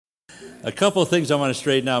A couple of things I want to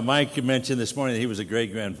straighten out. Mike mentioned this morning that he was a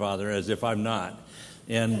great-grandfather, as if I'm not.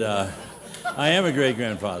 And I am a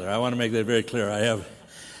great-grandfather. I want to make that very clear. I have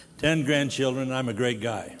 10 grandchildren, and I'm a great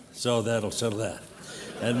guy. So that'll settle that.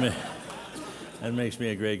 That makes me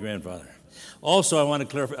a great-grandfather. Also, I want to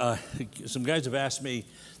clarify, some guys have asked me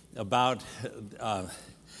about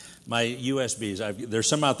my USBs. There's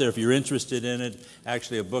some out there if you're interested in it.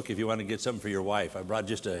 Actually, a book if you want to get something for your wife. I brought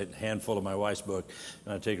just a handful of my wife's book,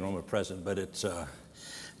 and I've taken home a present. But it's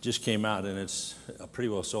just came out, and it's pretty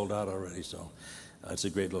well sold out already. So it's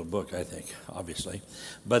a great little book, I think, obviously.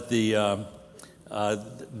 But there's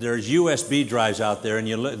USB drives out there, and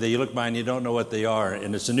you look by and you don't know what they are.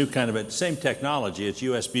 And it's a new kind of same technology. It's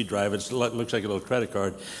USB drive. It looks like a little credit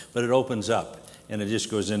card, but it opens up, and it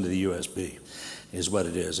just goes into the USB. Is what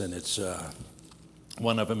it is, and it's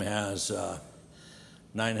one of them has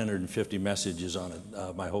 950 messages on it.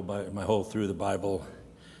 My whole through the Bible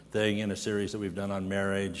thing in a series that we've done on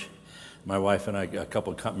marriage. My wife and I a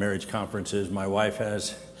couple of marriage conferences. My wife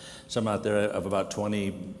has some out there of about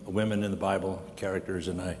 20 women in the Bible characters,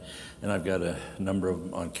 and I've got a number of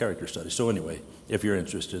them on character studies. So anyway, if you're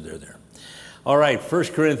interested, they're there. All right, 1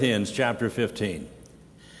 Corinthians chapter 15.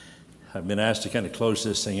 I've been asked to kind of close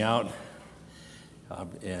this thing out. 1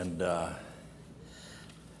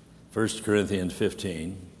 Corinthians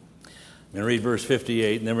 15. I'm going to read verse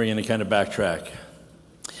 58, and then we're going to kind of backtrack.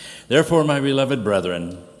 Therefore, my beloved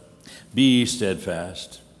brethren, be ye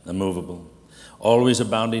steadfast, immovable, always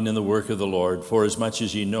abounding in the work of the Lord, for as much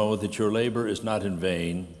as ye know that your labor is not in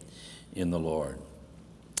vain in the Lord.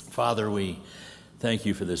 Father, we thank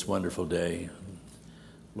you for this wonderful day.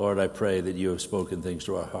 Lord, I pray that you have spoken things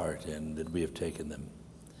to our heart and that we have taken them.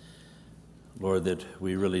 Lord, that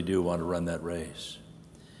we really do want to run that race.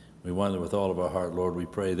 We want it with all of our heart. Lord, we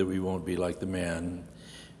pray that we won't be like the man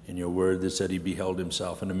in your word that said he beheld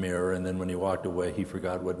himself in a mirror, and then when he walked away, he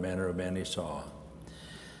forgot what manner of man he saw.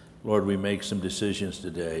 Lord, we make some decisions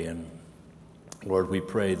today, and Lord, we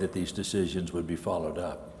pray that these decisions would be followed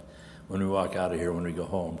up when we walk out of here, when we go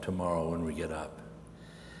home, tomorrow, when we get up.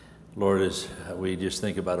 Lord, as we just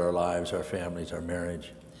think about our lives, our families, our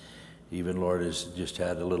marriage, even, Lord, has just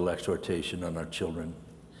had a little exhortation on our children.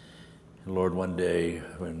 And Lord, one day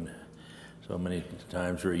when so many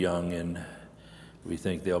times we're young and we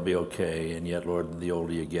think they'll be okay, and yet, Lord, the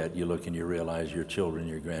older you get, you look and you realize your children,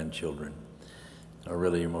 your grandchildren are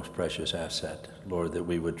really your most precious asset. Lord, that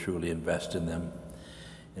we would truly invest in them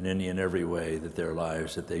in any and every way, that their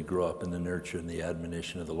lives, that they grow up in the nurture and the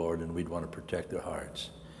admonition of the Lord, and we'd want to protect their hearts.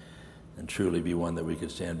 And truly be one that we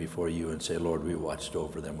could stand before you and say, Lord, we watched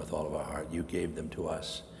over them with all of our heart. You gave them to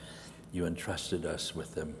us. You entrusted us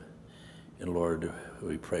with them. And Lord,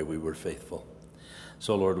 we pray we were faithful.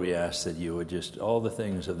 So Lord, we ask that you would just, all the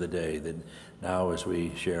things of the day, that now as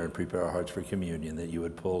we share and prepare our hearts for communion, that you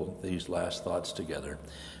would pull these last thoughts together.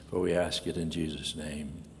 For we ask it in Jesus'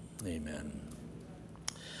 name. Amen.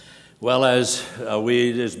 Well, as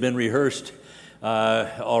has been rehearsed,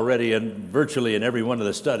 already and virtually in every one of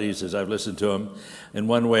the studies as I've listened to them in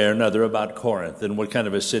one way or another about Corinth and what kind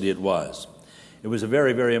of a city it was. It was a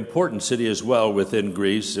very, very important city as well within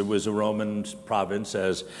Greece. It was a Roman province,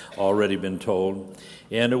 as already been told.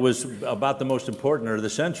 And it was about the most important, or the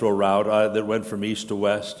central route that went from east to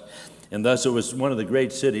west. And thus it was one of the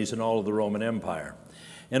great cities in all of the Roman Empire.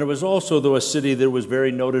 And it was also, though, a city that was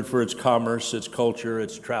very noted for its commerce, its culture,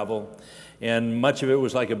 its travel. And much of it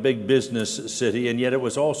was like a big business city, and yet it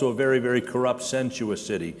was also a very, very corrupt, sensuous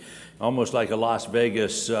city, almost like a Las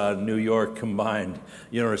Vegas, New York combined,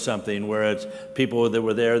 or something, where it's people that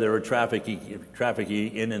were there, they were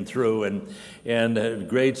trafficking in and through, and a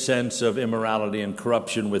great sense of immorality and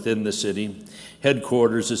corruption within the city.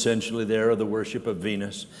 Headquarters, essentially, there of the worship of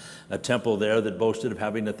Venus, a temple there that boasted of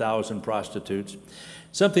having 1,000 prostitutes.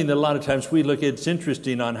 Something that a lot of times we look at, it's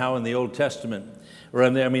interesting on how in the Old Testament,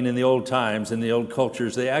 in the old times, in the old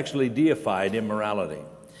cultures, they actually deified immorality.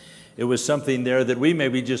 It was something there that we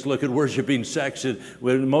maybe just look at worshiping sex.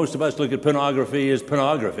 When most of us look at pornography as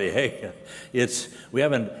pornography. Hey, we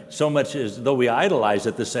haven't so much as though we idolize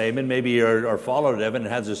it the same and maybe are followed of it and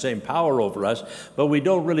has the same power over us, but we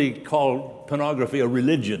don't really call pornography a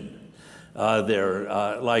religion.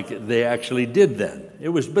 Like they actually did then.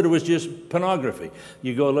 But it was just pornography.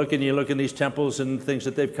 You go look in these temples and things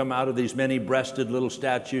that they've come out of, these many-breasted little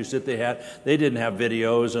statues that they had. They didn't have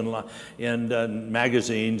videos and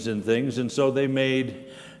magazines and things, and so they made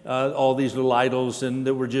all these little idols, and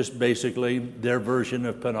that were just basically their version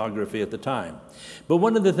of pornography at the time. But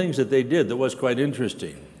one of the things that they did that was quite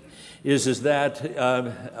interesting is that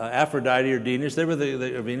Aphrodite or Venus, they were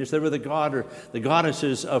the god or the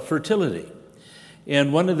goddesses of fertility.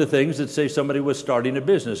 And one of the things that say somebody was starting a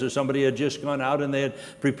business, or somebody had just gone out and they had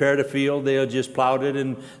prepared a field, they had just plowed it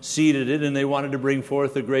and seeded it, and they wanted to bring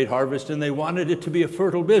forth a great harvest, and they wanted it to be a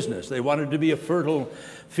fertile business. They wanted it to be a fertile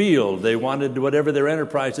field. They wanted whatever their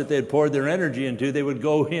enterprise that they had poured their energy into, they would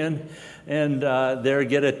go in and there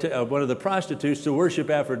get one of the prostitutes to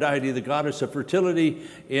worship Aphrodite, the goddess of fertility,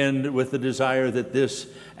 and with the desire that this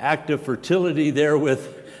act of fertility there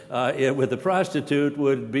with the prostitute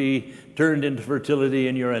would be turned into fertility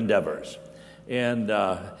in your endeavors. And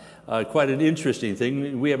quite an interesting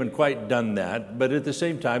thing. We haven't quite done that, but at the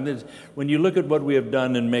same time, when you look at what we have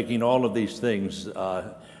done in making all of these things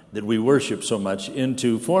that we worship so much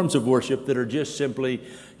into forms of worship that are just simply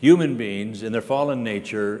human beings in their fallen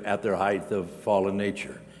nature at their height of fallen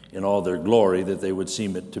nature, in all their glory that they would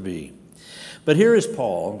seem it to be. But here is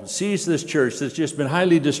Paul, sees this church that's just been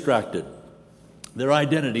highly distracted. Their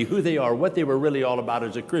identity, who they are, what they were really all about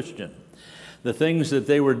as a Christian. The things that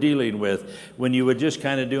they were dealing with when you would just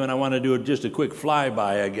kind of do, and I want to do just a quick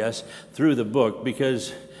flyby, I guess, through the book,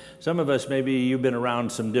 because some of us, maybe you've been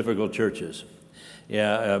around some difficult churches,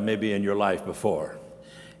 maybe in your life before.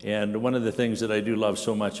 And one of the things that I do love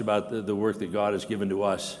so much about the work that God has given to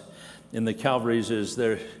us in the Calvaries is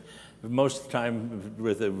there. Most of the time,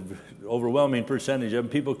 with an overwhelming percentage of them,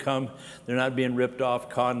 people come, they're not being ripped off,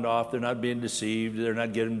 conned off, they're not being deceived, they're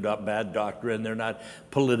not getting bad doctrine, they're not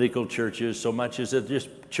political churches so much as they're just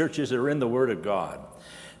churches that are in the Word of God.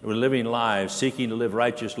 We're living lives, seeking to live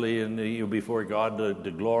righteously and before God to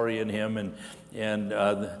glory in Him, and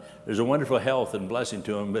there's a wonderful health and blessing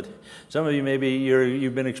to Him. But some of you, maybe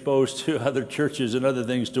you've been exposed to other churches and other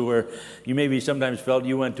things to where you maybe sometimes felt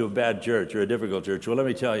you went to a bad church or a difficult church. Well, let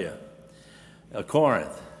me tell you,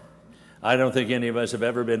 Corinth. I don't think any of us have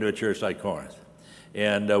ever been to a church like Corinth.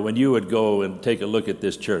 And when you would go and take a look at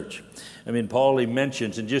this church, I mean, Paul, he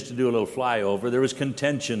mentions, and just to do a little flyover, there was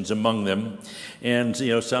contentions among them. And,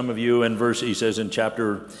 some of you he says in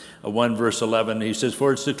chapter 1, verse 11, he says,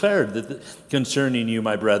 "For it's declared that concerning you,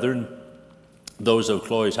 my brethren, those of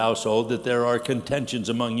Chloe's household, that there are contentions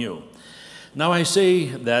among you. Now I say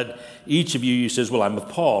that each of you says, well, I'm of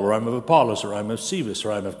Paul, or I'm of Apollos, or I'm of Cephas,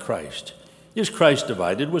 or I'm of Christ. Is Christ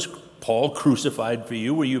divided? Was Paul crucified for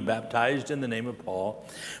you? Were you baptized in the name of Paul?"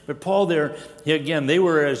 But Paul there, again, they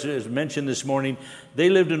were, as mentioned this morning, they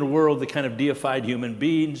lived in a world that kind of deified human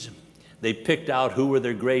beings. They picked out who were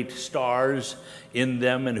their great stars in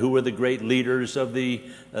them and who were the great leaders of the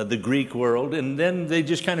Greek world. And then they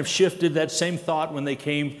just kind of shifted that same thought when they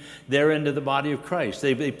came there into the body of Christ.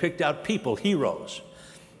 They picked out people, heroes.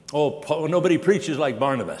 Oh, Paul, nobody preaches like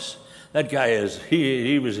Barnabas. That guy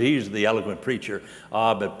he's the eloquent preacher.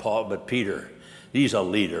 But Peter, he's a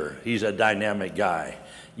leader. He's a dynamic guy.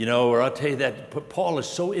 Or I'll tell you that Paul is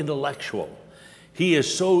so intellectual. He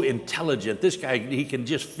is so intelligent. This guy, he can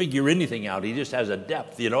just figure anything out. He just has a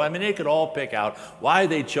depth, they could all pick out why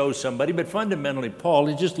they chose somebody. But fundamentally, Paul,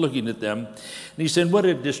 he's just looking at them. And he's saying, what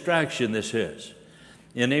a distraction this is.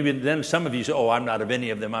 And even then some of you say, I'm not of any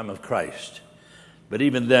of them. I'm of Christ. But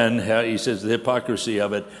even then, he says the hypocrisy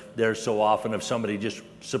of it, there's so often of somebody just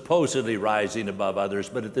supposedly rising above others,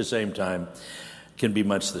 but at the same time can be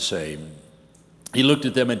much the same. He looked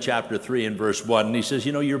at them in chapter 3 and verse 1, and he says,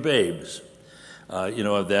 you're babes,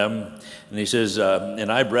 of them. And he says, and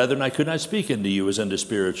I, brethren, I could not speak unto you as unto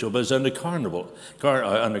spiritual, but as unto carnal,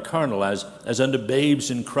 as unto babes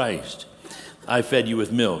in Christ. I fed you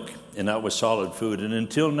with milk, and not with solid food, and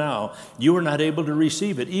until now you are not able to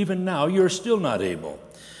receive it. Even now you are still not able,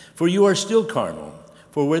 for you are still carnal.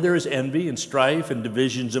 For where there is envy and strife and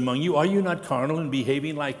divisions among you, are you not carnal and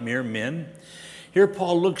behaving like mere men? Here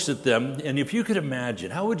Paul looks at them, and if you could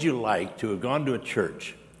imagine, how would you like to have gone to a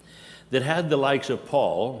church that had the likes of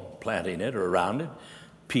Paul planting it or around it,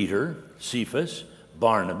 Peter, Cephas,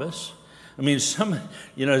 Barnabas? To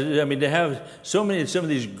have some of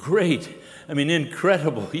these great,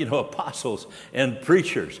 incredible, apostles and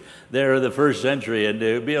preachers there in the first century, and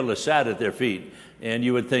to be able to sit at their feet. And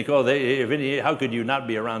you would think, how could you not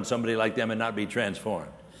be around somebody like them and not be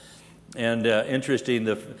transformed? And interesting,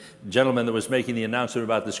 the gentleman that was making the announcement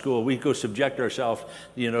about the school, we go subject ourselves,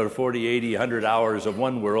 to 40, 80, 100 hours of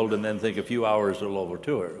one world and then think a few hours will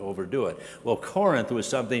overdo it. Well, Corinth was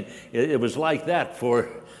something, it was like that for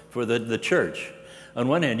the church. On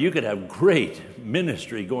one hand, you could have great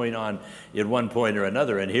ministry going on at one point or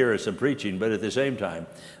another, and here is some preaching, but at the same time,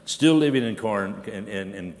 still living in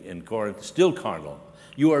Corinth, still carnal.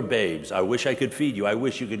 You are babes. I wish I could feed you. I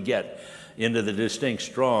wish you could get into the distinct,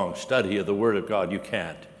 strong study of the Word of God. You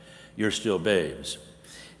can't. You're still babes.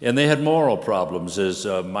 And they had moral problems, as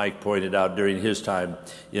Mike pointed out during his time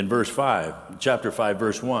in chapter 5,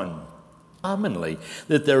 verse 1. commonly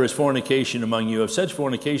that there is fornication among you. Of such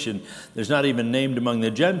fornication, there's not even named among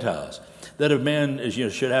the Gentiles, that a man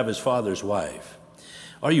should have his father's wife.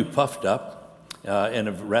 Are you puffed up and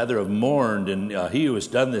have mourned, and he who has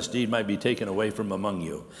done this deed might be taken away from among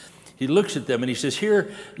you? He looks at them and he says,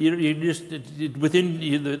 here, within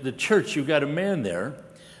the church, you've got a man there,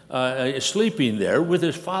 sleeping there with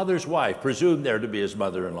his father's wife, presumed there to be his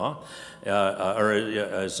mother-in-law, or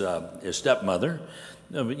his stepmother,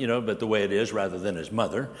 but the way it is rather than his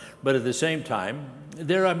mother. But at the same time,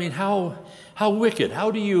 how wicked? How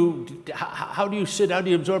do you sit? How do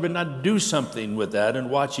you absorb and not do something with that and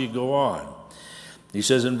watch you go on? He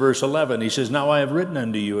says in verse 11, he says, now I have written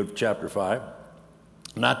unto you, of chapter 5,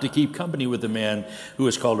 not to keep company with a man who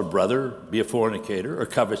is called a brother, be a fornicator, or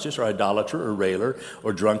covetous, or idolater, or railer,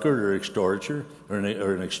 or drunkard, or extorter, or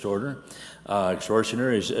an extorter.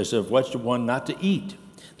 Extortioner is of what one not to eat.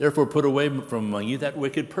 Therefore put away from among you that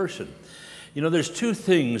wicked person. There's two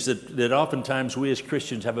things that oftentimes we as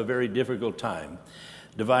Christians have a very difficult time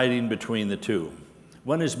dividing between the two.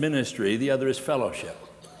 One is ministry, the other is fellowship.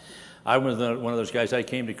 I was one of those guys. I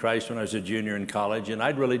came to Christ when I was a junior in college, and I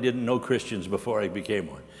really didn't know Christians before I became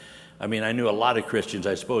one. I know a lot of Christians,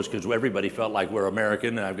 I suppose, because everybody felt like we're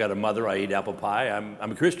American, and I've got a mother, I eat apple pie,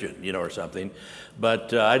 I'm a Christian, or something.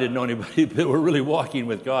 But I didn't know anybody that were really walking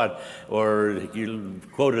with God, or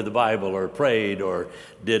quoted the Bible, or prayed, or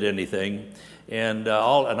did anything. And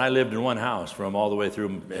I lived in one house from all the way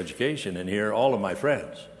through education, and here all of my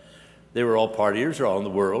friends, they were all partiers, they're all in the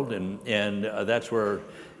world, and that's where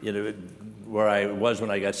I was when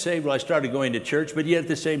I got saved. Well, I started going to church, but yet at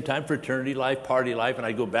the same time, fraternity life, party life, and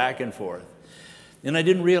I'd go back and forth. And I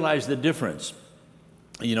didn't realize the difference,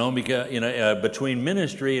 between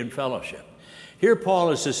ministry and fellowship. Here Paul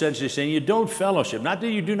is essentially saying you don't fellowship. Not that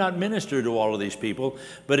you do not minister to all of these people,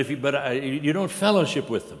 but you don't fellowship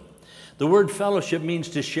with them. The word fellowship means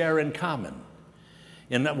to share in common.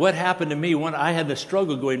 And what happened to me, when I had to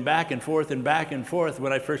struggle going back and forth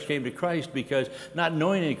when I first came to Christ, because not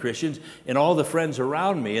knowing any Christians and all the friends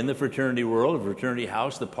around me in the fraternity world, the fraternity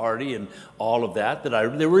house, the party, and all of that,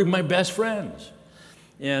 they were my best friends.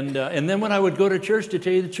 And then when I would go to church, to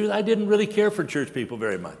tell you the truth, I didn't really care for church people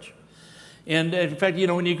very much. And in fact,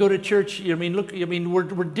 when you go to church,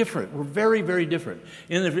 we're different. We're very, very different.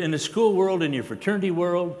 In the school world, in your fraternity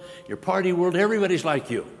world, your party world, everybody's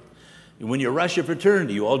like you. When you rush a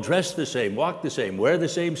fraternity, you all dress the same, walk the same, wear the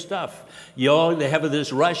same stuff. They have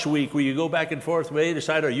this rush week where you go back and forth. They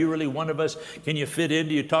decide, are you really one of us? Can you fit in?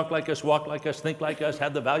 Do you talk like us, walk like us, think like us,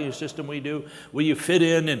 have the value system we do? Will you fit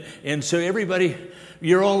in? And so everybody,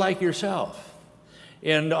 you're all like yourself.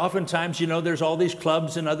 And oftentimes, there's all these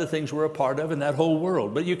clubs and other things we're a part of in that whole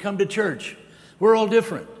world. But you come to church, we're all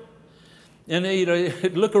different. And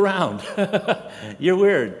look around. You're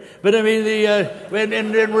weird, but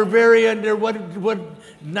and we're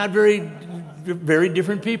very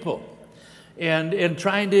different people, and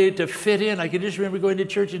trying to fit in. I can just remember going to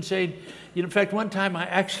church and saying, in fact, one time I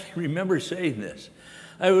actually remember saying this.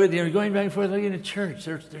 I would going back and forth looking at church.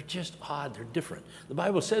 They're just odd. They're different. The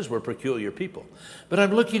Bible says we're peculiar people, but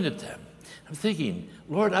I'm looking at them. I'm thinking,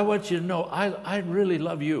 Lord, I want you to know I really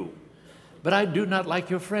love you, but I do not like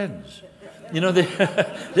your friends.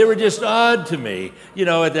 They were just odd to me,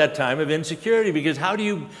 at that time of insecurity, because I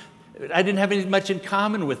didn't have much in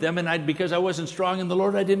common with them, and because I wasn't strong in the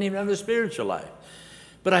Lord, I didn't even have the spiritual life.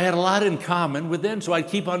 But I had a lot in common with them, so I'd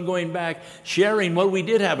keep on going back, sharing what we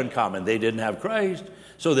did have in common. They didn't have Christ,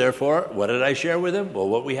 so therefore, what did I share with them? Well,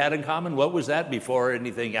 what we had in common, what was that before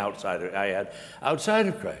anything outside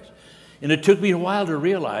of Christ? And it took me a while to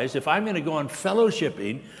realize, if I'm going to go on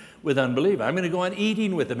fellowshipping with unbelievers, I'm going to go on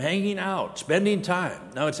eating with them, hanging out, spending time.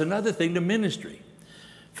 Now, it's another thing to ministry.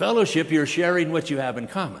 Fellowship, you're sharing what you have in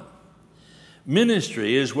common.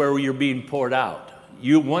 Ministry is where you're being poured out.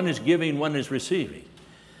 One is giving, one is receiving.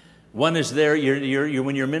 One is there. You're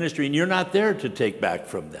when you're ministering, you're not there to take back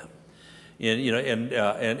from them.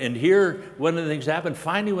 And here, one of the things happened.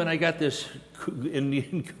 Finally, when I got this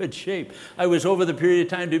in good shape, I was over the period of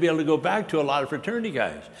time to be able to go back to a lot of fraternity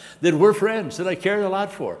guys that were friends that I cared a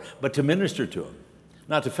lot for, but to minister to them,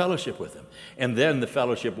 not to fellowship with them. And then the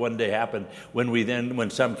fellowship one day happened when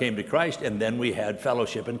some came to Christ, and then we had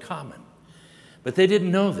fellowship in common. But they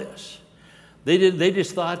didn't know this. They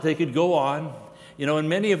just thought they could go on. And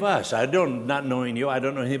many of us, not knowing you, I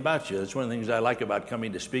don't know anything about you. That's one of the things I like about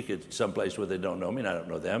coming to speak at some place where they don't know me and I don't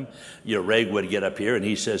know them. Ray would get up here and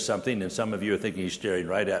he says something, and some of you are thinking he's staring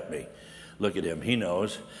right at me. Look at him. He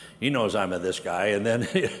knows I'm this guy. And then,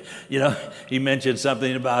 he mentioned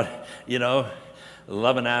something about,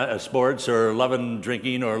 loving sports or loving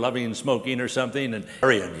drinking or loving smoking or something. And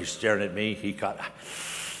he's staring at me.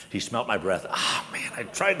 He smelled my breath. Man,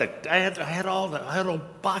 I had a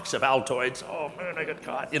box of Altoids. Oh man, I got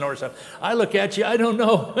caught, or something. I look at you, I don't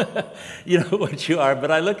know, what you are,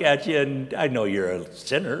 but I look at you and I know you're a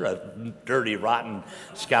sinner, a dirty, rotten,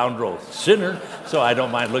 scoundrel sinner. So I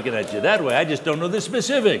don't mind looking at you that way. I just don't know the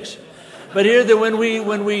specifics. But here,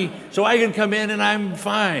 so I can come in and I'm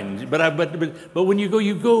fine. But when you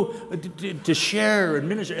go to share and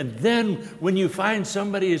minister, and then when you find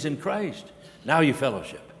somebody is in Christ, now you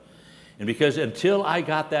fellowship. And because until I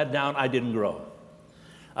got that down, I didn't grow.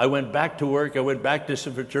 I went back to work, I went back to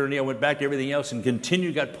some fraternity, I went back to everything else, and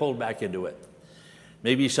got pulled back into it.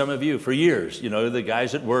 Maybe some of you, for years, the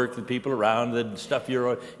guys at work, the people around, the stuff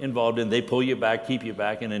you're involved in, they pull you back, keep you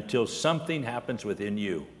back, and until something happens within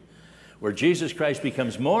you, where Jesus Christ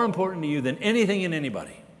becomes more important to you than anything and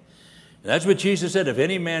anybody. And that's what Jesus said, if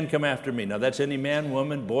any man come after me. Now that's any man,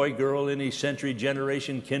 woman, boy, girl, any century,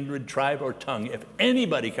 generation, kindred, tribe, or tongue. If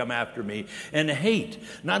anybody come after me and hate,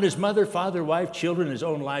 not his mother, father, wife, children, his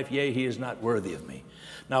own life, yea, he is not worthy of me.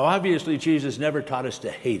 Now obviously Jesus never taught us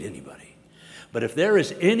to hate anybody. But if there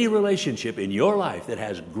is any relationship in your life that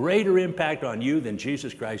has greater impact on you than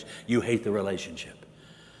Jesus Christ, you hate the relationship.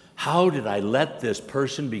 How did I let this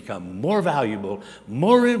person become more valuable,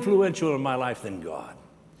 more influential in my life than God?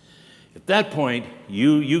 At that point,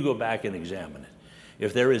 you go back and examine it.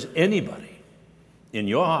 If there is anybody in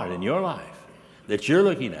your heart, in your life, that you're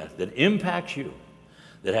looking at that impacts you,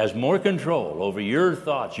 that has more control over your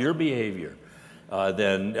thoughts, your behavior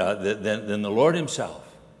than the Lord himself,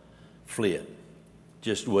 flee it.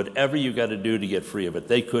 Just whatever you got to do to get free of it.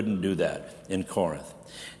 They couldn't do that in Corinth.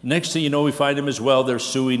 Next thing you know, we find them as well. They're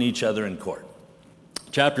suing each other in court.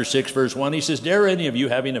 Chapter 6, verse 1, he says, dare any of you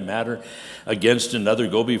having a matter against another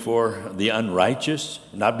go before the unrighteous,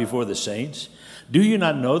 not before the saints? Do you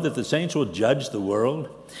not know that the saints will judge the world,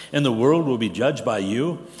 and the world will be judged by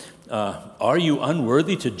you? Are you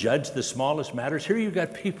unworthy to judge the smallest matters? Here you've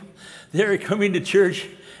got people, they're coming to church,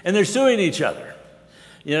 and they're suing each other.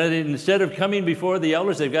 Instead of coming before the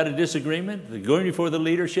elders, they've got a disagreement. They're going before the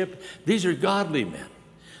leadership. These are godly men.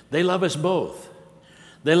 They love us both.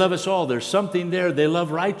 They love us all. There's something there. They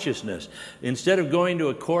love righteousness. Instead of going to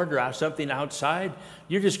a court or something outside,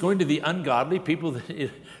 you're just going to the ungodly people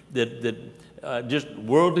that just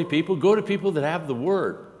worldly people. Go to people that have the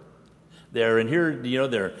word there. And here,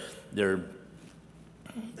 they're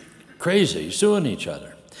crazy, suing each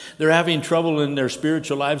other. They're having trouble in their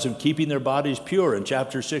spiritual lives of keeping their bodies pure. In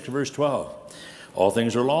chapter 6, verse 12, all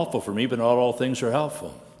things are lawful for me, but not all things are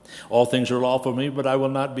helpful. All things are lawful for me, but I will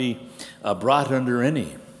not be brought under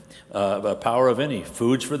any power of any.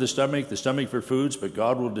 Foods for the stomach for foods, but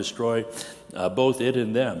God will destroy both it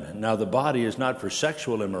and them. Now the body is not for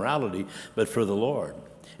sexual immorality, but for the Lord,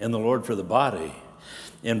 and the Lord for the body.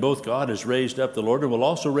 And both God has raised up the Lord and will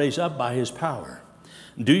also raise up by his power.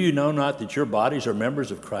 Do you know not that your bodies are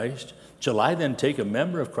members of Christ? Shall I then take a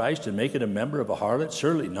member of Christ and make it a member of a harlot?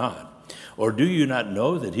 Surely not. Or do you not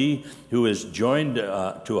know that he who is joined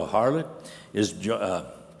to a harlot is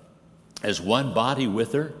as one body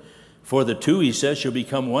with her? For the two, he says, shall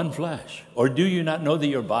become one flesh. Or do you not know that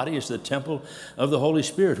your body is the temple of the Holy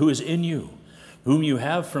Spirit, who is in you, whom you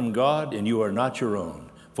have from God, and you are not your own?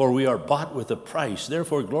 For we are bought with a price.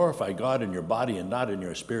 Therefore glorify God in your body and not in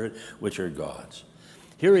your spirit, which are God's.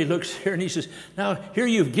 Here he looks here and he says, now here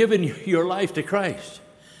you've given your life to Christ.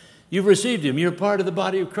 You've received him. You're part of the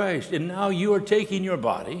body of Christ. And now you are taking your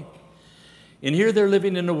body. And here they're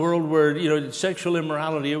living in a world where, sexual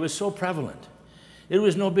immorality, it was so prevalent. It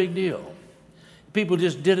was no big deal. People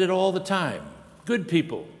just did it all the time. Good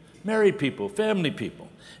people, married people, family people.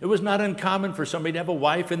 It was not uncommon for somebody to have a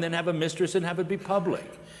wife and then have a mistress and have it be public.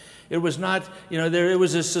 It was not, it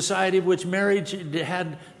was a society of which marriage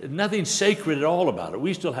had nothing sacred at all about it.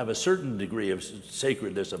 We still have a certain degree of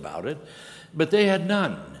sacredness about it, but they had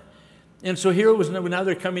none. And so here it was, now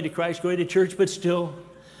they're coming to Christ, going to church, but still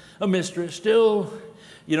a mistress, still,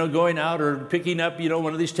 going out or picking up,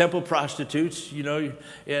 one of these temple prostitutes,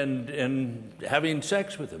 and having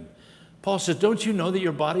sex with them. Paul says, don't you know that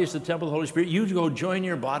your body is the temple of the Holy Spirit? You go join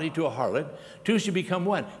your body to a harlot. Two should become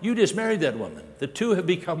one. You just married that woman. The two have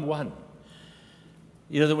become one.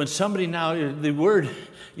 That when somebody now, the word,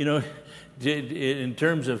 in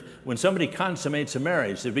terms of when somebody consummates a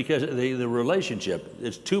marriage, because the relationship,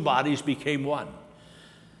 it's two bodies became one.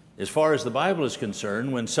 As far as the Bible is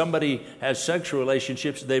concerned, when somebody has sexual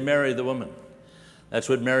relationships, they marry the woman. That's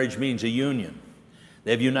what marriage means, a union.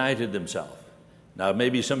 They've united themselves. Now,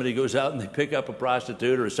 maybe somebody goes out and they pick up a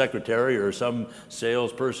prostitute or a secretary or some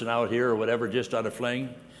salesperson out here or whatever just on a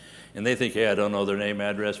fling, and they think, hey, I don't know their name,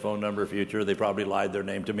 address, phone number, future. They probably lied their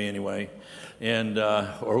name to me anyway, and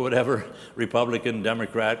or whatever, Republican,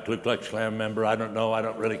 Democrat, Ku Klux Klan member, I don't know, I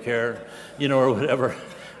don't really care, or whatever.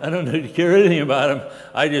 I don't care anything about them.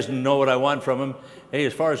 I just know what I want from them. Hey,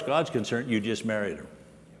 as far as God's concerned, you just married her.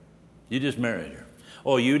 You just married her.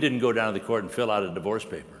 Oh, you didn't go down to the court and fill out a divorce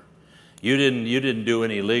paper. You didn't do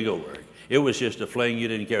any legal work. It was just a fling. You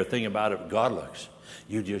didn't care a thing about it. God looks.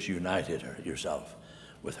 You just united yourself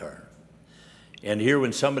with her. And here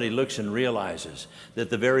when somebody looks and realizes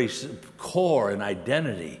that the very core and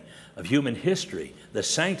identity of human history, the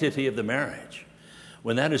sanctity of the marriage,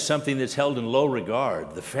 when that is something that's held in low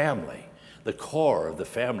regard, the family, the core of the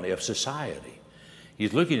family, of society,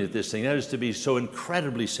 he's looking at this thing. That is to be so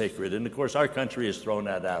incredibly sacred. And of course, our country has thrown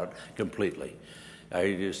that out completely.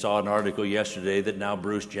 I saw an article yesterday that now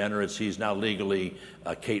Bruce Jenner, he's now legally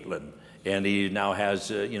Caitlyn, and he now has,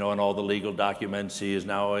 on all the legal documents, he is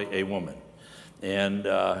now a woman, and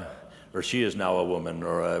or she is now a woman,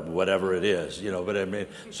 or whatever it is, But I mean,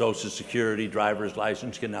 Social Security, driver's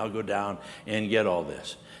license can now go down and get all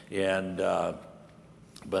this, and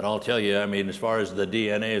but I'll tell you, I mean, as far as the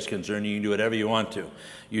DNA is concerned, you can do whatever you want to.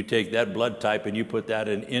 You take that blood type and you put that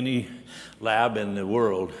in any lab in the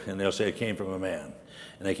world, and they'll say it came from a man.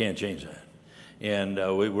 And they can't change that. And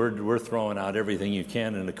we're throwing out everything you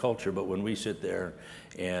can in the culture, but when we sit there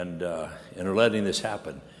and are letting this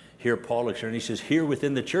happen, here Paul looks and he says, here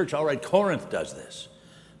within the church, all right, Corinth does this,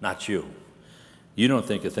 not you. You don't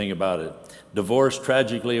think a thing about it. Divorce,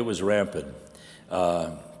 tragically, it was rampant.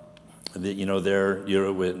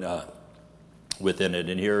 Within it.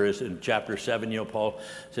 And here is in chapter 7, Paul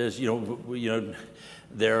says,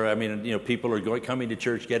 people are coming to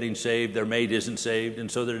church, getting saved. Their mate isn't saved,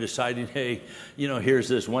 and so they're deciding, hey, here's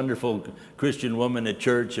this wonderful Christian woman at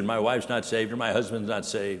church, and my wife's not saved, or my husband's not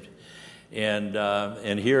saved,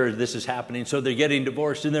 and here this is happening. So they're getting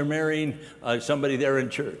divorced, and they're marrying somebody there in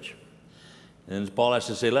church. And Paul has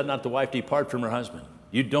to say, let not the wife depart from her husband.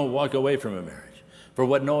 You don't walk away from a marriage. For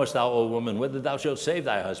what knowest thou, O woman, whether thou shalt save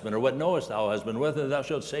thy husband? Or what knowest thou, husband, whether thou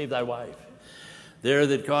shalt save thy wife? There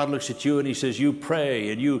that God looks at you and he says, you pray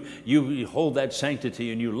and you hold that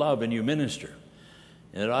sanctity and you love and you minister.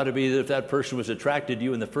 And it ought to be that if that person was attracted to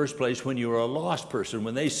you in the first place when you were a lost person,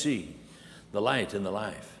 when they see the light in the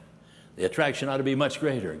life, the attraction ought to be much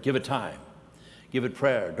greater. Give it time. Give it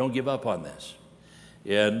prayer. Don't give up on this.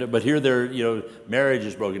 But here marriage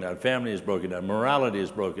is broken down, family is broken down, morality is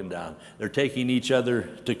broken down. They're taking each other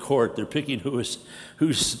to court. They're picking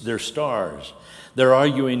who's their stars. They're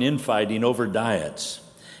arguing, infighting over diets.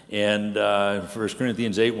 And 1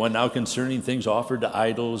 Corinthians 8:1, now concerning things offered to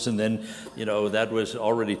idols, and then, that was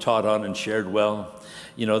already taught on and shared well.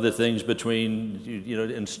 The things between,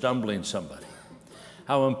 and stumbling somebody.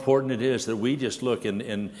 How important it is that we just look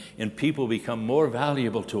and people become more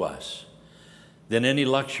valuable to us than any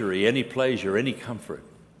luxury, any pleasure, any comfort.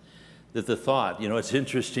 That the thought, it's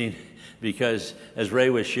interesting because as Ray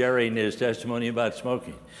was sharing his testimony about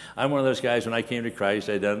smoking, I'm one of those guys, when I came to Christ,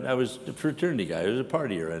 I was a fraternity guy, I was a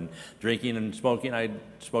partier, and drinking and smoking, I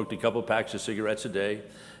smoked a couple packs of cigarettes a day,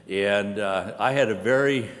 and I had a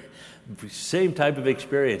very same type of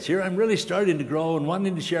experience. Here I'm really starting to grow and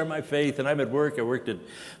wanting to share my faith, and I'm at work. I worked at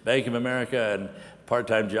Bank of America and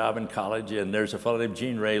part-time job in college, and there's a fellow named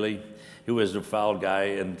Gene Raley, who was a foul guy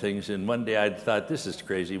and things. And one day I thought, this is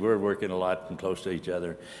crazy. We're working a lot and close to each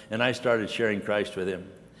other. And I started sharing Christ with him.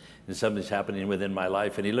 And something's happening within my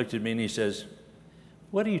life. And he looked at me and he says,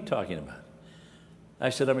 what are you talking about?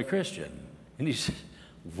 I said, I'm a Christian. And he said,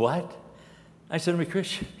 what? I said, I'm a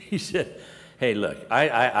Christian. He said, hey, look,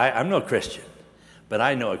 I'm no Christian, but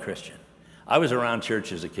I know a Christian. I was around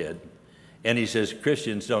church as a kid. And he says,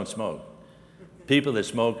 Christians don't smoke. People that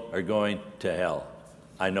smoke are going to hell.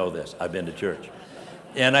 I know this. I've been to church.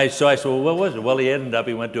 And I said, well, what was it? Well,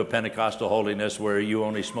 he went to a Pentecostal holiness where you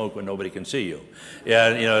only smoke when nobody can see you.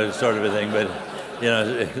 Yeah, sort of a thing, but,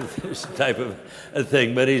 this type of a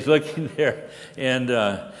thing. But he's looking there, and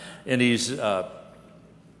he's,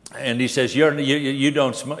 and he says, you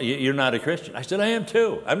don't smoke, you're not a Christian. I said, I am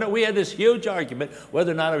too. We had this huge argument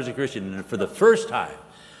whether or not I was a Christian. And for the first time,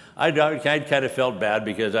 I kind of felt bad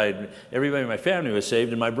because everybody in my family was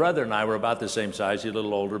saved, and my brother and I were about the same size. He's a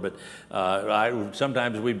little older, but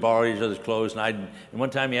sometimes we'd borrow each other's clothes. And one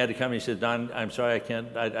time he had to come, and he said, Don, I'm sorry,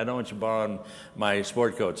 I don't want you borrowing my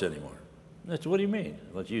sport coats anymore. I said, what do you mean?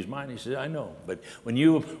 Let's use mine. He said, I know, but when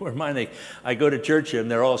you wear mine, I go to church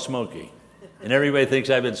and they're all smoky, and everybody thinks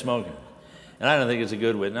I've been smoking. And I don't think it's a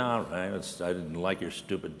good way. No, I didn't like your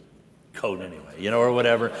stupid coat anyway, or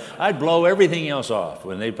whatever. I'd blow everything else off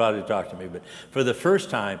when they'd probably talk to me. But for the first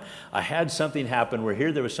time, I had something happen where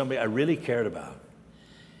here there was somebody I really cared about,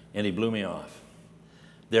 and he blew me off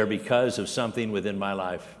there because of something within my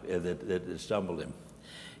life that stumbled him.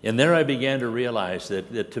 And there I began to realize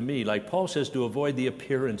that to me, like Paul says, to avoid the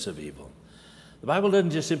appearance of evil. The Bible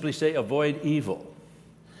doesn't just simply say avoid evil.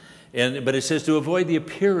 But it says to avoid the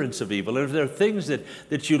appearance of evil. And if there are things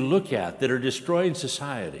that you look at that are destroying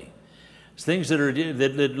society, things that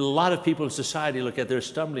a lot of people in society look at, they're a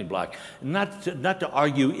stumbling block. Not to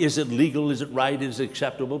argue, is it legal, is it right, is it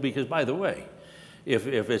acceptable? Because, by the way, if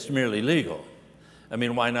it's merely legal, I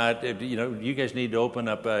mean, why not, you guys need to open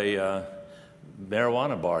up a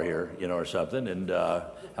marijuana bar here, or something, and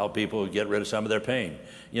help people get rid of some of their pain.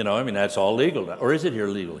 That's all legal. Or is it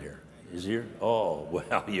legal here? Is it here? Oh,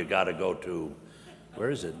 well, you got to go to, where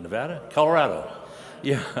is it, Nevada? Colorado.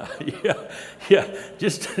 Yeah.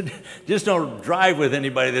 Just don't drive with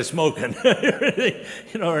anybody that's smoking.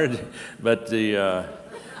 But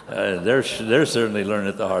they're certainly learning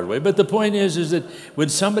it the hard way. But the point is that when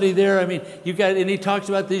somebody there, and he talks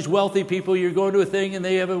about these wealthy people. You're going to a thing and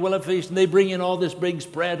they have a wealthy feast and they bring in all this big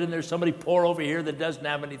spread and there's somebody poor over here that doesn't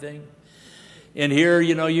have anything. And here,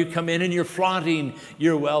 you come in and you're flaunting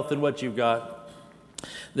your wealth and what you've got.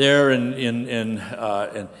 There and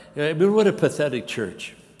what a pathetic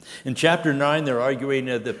church. In chapter 9, they're arguing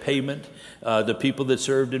the payment, the people that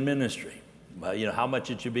served in ministry, how much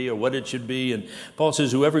it should be or what it should be. And Paul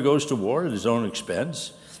says, whoever goes to war at his own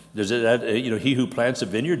expense, he who plants a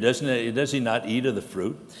vineyard, does he not eat of the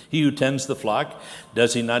fruit? He who tends the flock,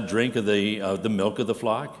 does he not drink of the milk of the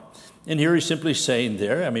flock? And here he's simply saying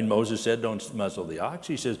there, Moses said, don't muzzle the ox.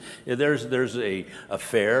 He says, there's a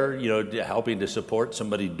fair, helping to support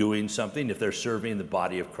somebody doing something. If they're serving the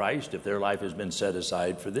body of Christ, if their life has been set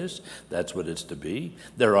aside for this, that's what it's to be.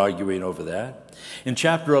 They're arguing over that. In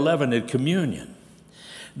chapter 11, at communion,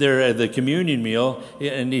 they're at the communion meal,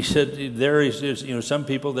 and he said, there is, some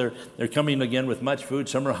people, they're coming again with much food.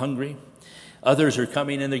 Some are hungry. Others are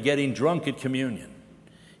coming and they're getting drunk at communion.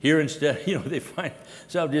 Here instead, they find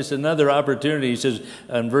just another opportunity. He says,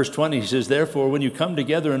 in verse 20, he says, therefore, when you come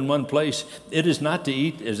together in one place, is it not to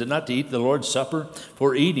eat the Lord's Supper?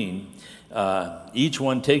 For eating, each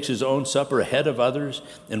one takes his own supper ahead of others,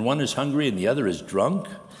 and one is hungry and the other is drunk.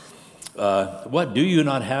 What, do you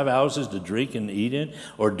not have houses to drink and eat in?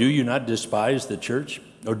 Or do you not despise the church?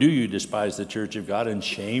 Or do you despise the church of God and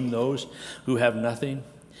shame those who have nothing?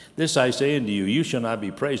 This I say unto you, you shall not be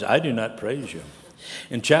praised. I do not praise you.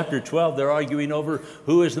 In chapter 12, they're arguing over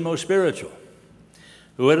who is the most spiritual.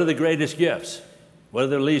 What are the greatest gifts? What are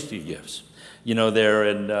the least gifts?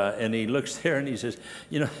 And he looks there and he says,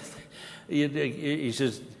 he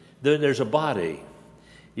says, there's a body.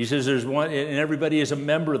 He says there's one, and everybody is a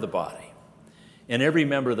member of the body. And every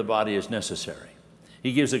member of the body is necessary.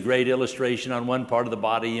 He gives a great illustration on one part of the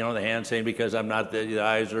body, the hand saying, because I'm not the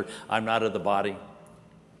eyes, or I'm not of the body.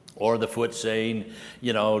 Or the foot saying,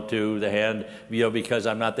 to the hand, because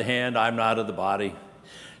I'm not the hand, I'm not of the body.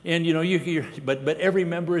 And, but every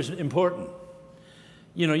member is important.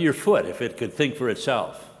 Your foot, if it could think for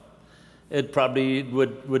itself, it probably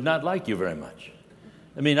would not like you very much.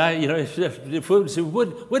 If the foot would say,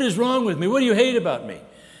 what is wrong with me? What do you hate about me?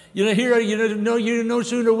 You no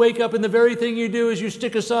sooner wake up and the very thing you do is you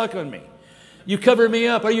stick a sock on me. You cover me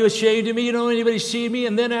up. Are you ashamed of me? You don't want anybody see me?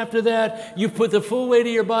 And then after that, you put the full weight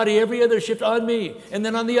of your body, every other shift on me. And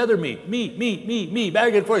then on the other me,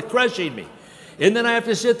 back and forth, crushing me. And then I have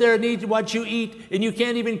to sit there and eat what you eat. And you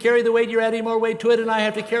can't even carry the weight. You're adding more weight to it. And I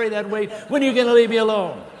have to carry that weight. When are you going to leave me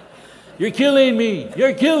alone? You're killing me.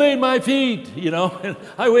 You're killing my feet. And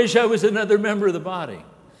I wish I was another member of the body.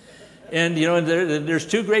 And, there's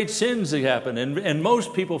two great sins that happen. And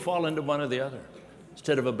most people fall into one or the other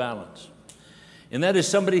instead of a balance. And that is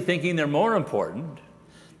somebody thinking they're more important,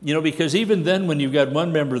 because even then when you've got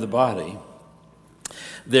one member of the body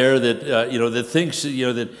there that thinks,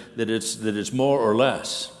 that it's more or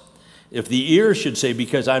less. If the ear should say,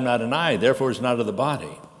 because I'm not an eye, therefore it's not of the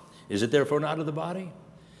body. Is it therefore not of the body?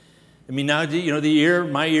 Now, the ear,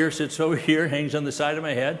 my ear sits over here, hangs on the side of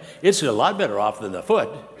my head. It's a lot better off than the foot,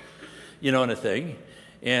 in a thing.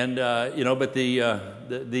 And, but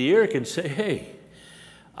the ear can say, hey,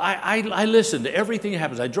 I listen to everything that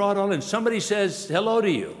happens. I draw it all in. Somebody says hello to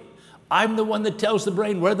you. I'm the one that tells the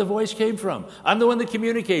brain where the voice came from. I'm the one that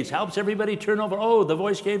communicates, helps everybody turn over. Oh, the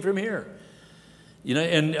voice came from here.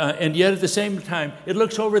 And yet at the same time, it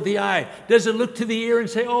looks over at the eye. Does it look to the ear and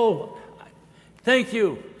say, oh, thank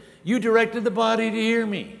you. You directed the body to hear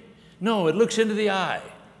me. No, it looks into the eye.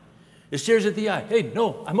 It stares at the eye. Hey,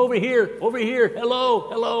 no, I'm over here, hello,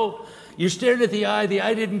 hello. You're staring at the eye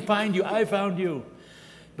didn't find you, I found you.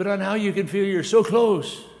 But on how you can feel you're so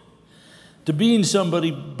close to being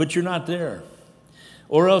somebody, but you're not there.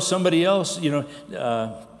 Or else somebody else, they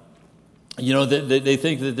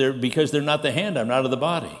think that because they're not the hand, I'm not of the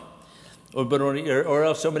body. Or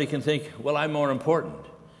else somebody can think, well, I'm more important.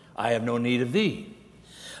 I have no need of thee.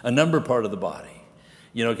 A number part of the body,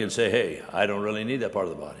 can say, hey, I don't really need that part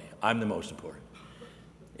of the body. I'm the most important.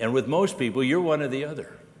 And with most people, you're one or the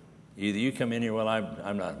other. Either you come in here, well,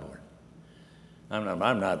 I'm not important.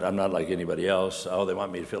 I'm not like anybody else. Oh, they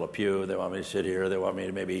want me to fill a pew. They want me to sit here. They want me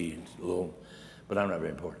to maybe eat a little, but I'm not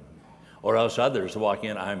very important. Or else others walk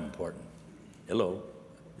in, I'm important. Hello,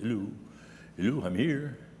 I'm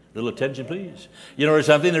here. Little attention, please. Or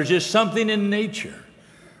something. There's just something in nature.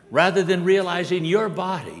 Rather than realizing your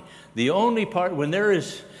body, the only part, when there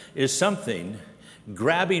is something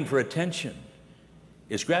grabbing for attention,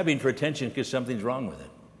 it's grabbing for attention because something's wrong with it.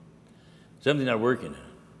 Something's not working.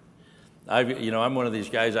 I'm one of these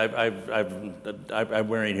guys. I'm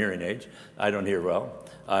wearing hearing aids. I don't hear well.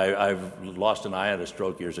 I've lost an eye. I had a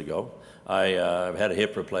stroke years ago. I've had a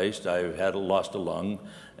hip replaced. I've lost a lung,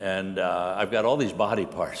 and I've got all these body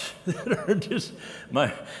parts that are just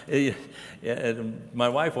my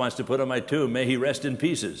wife wants to put on my tomb. May he rest in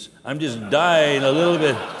pieces. I'm just dying a little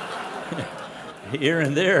bit here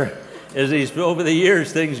and there as over the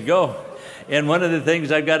years things go. And one of the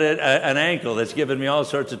things, I've got an ankle that's given me all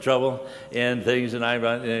sorts of trouble and things, and I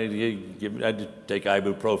take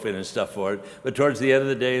ibuprofen and stuff for it. But towards the end of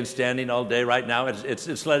the day and standing all day right now,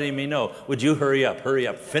 it's letting me know, would you hurry up,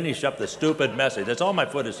 finish up the stupid message. That's all my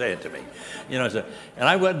foot is saying to me.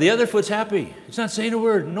 The other foot's happy. It's not saying a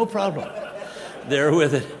word, no problem. There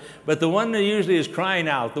with it. But the one that usually is crying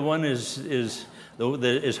out, the one is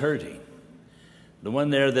hurting. The one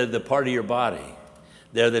there, the part of your body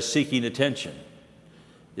that's seeking attention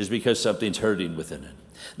is because something's hurting within it.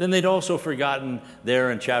 Then they'd also forgotten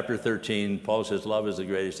there in chapter 13, Paul says, love is the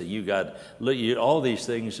greatest thing. All these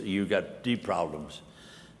things, you've got deep problems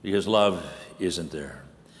because love isn't there.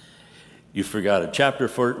 You forgot it. Chapter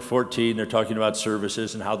 14, they're talking about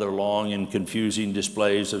services and how they're long and confusing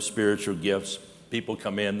displays of spiritual gifts. People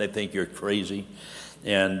come in, they think you're crazy.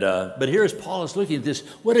 But here's Paul is looking at this.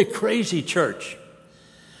 What a crazy church.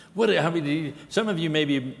 Some of you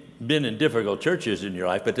maybe been in difficult churches in your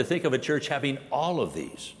life, but to think of a church having all of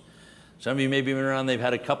these. Some of you maybe been around, they've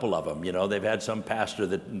had a couple of them. They've had some pastor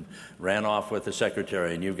that ran off with the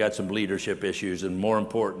secretary, and you've got some leadership issues, and more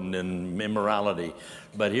important, and immorality.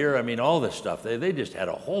 But here, all this stuff, they just had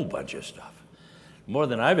a whole bunch of stuff. More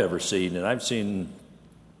than I've ever seen, and I've seen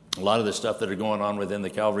a lot of the stuff that are going on within the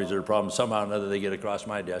Calvaries that are problems. Somehow or another, they get across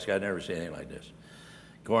my desk. I've never seen anything like this.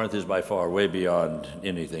 Corinth is by far way beyond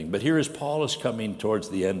anything. But here is Paul is coming towards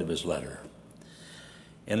the end of his letter.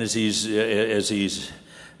 And as he's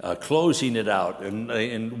closing it out,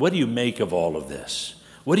 and what do you make of all of this?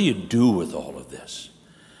 What do you do with all of this?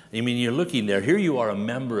 You're looking there. Here you are a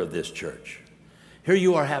member of this church. Here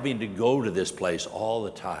you are having to go to this place all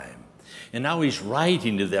the time. And now he's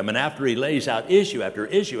writing to them, and after he lays out issue after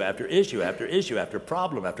issue after issue after issue after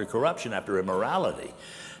problem after corruption after immorality,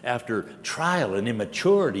 after trial and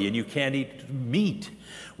immaturity, and you can't eat meat.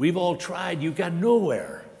 We've all tried, you got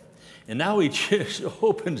nowhere. And now he just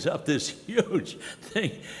opens up this huge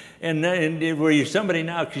thing. And where somebody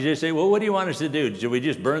now could just say, well, what do you want us to do? Should we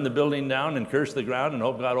just burn the building down and curse the ground and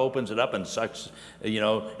hope God opens it up and sucks,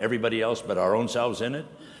 everybody else but our own selves in it?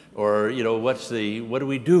 Or, what do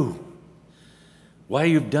we do? Why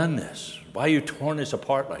you've done this? Why you torn us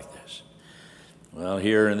apart like this? Well,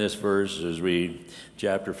 here in this verse, as we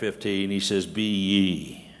chapter 15, he says, be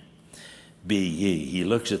ye. Be ye. He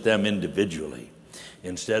looks at them individually.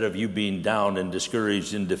 Instead of you being down and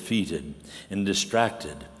discouraged and defeated and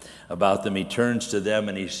distracted about them, he turns to them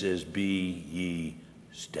and he says, be ye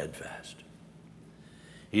steadfast.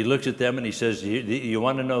 He looks at them and he says, you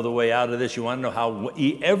want to know the way out of this? You want to know how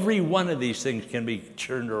every one of these things can be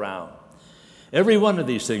turned around. Every one of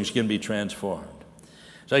these things can be transformed.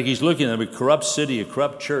 It's like he's looking at a corrupt city, a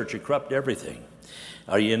corrupt church, a corrupt everything.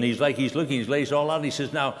 And he's looking, he lays it all out, and he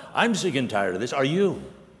says, now, I'm sick and tired of this. Are you?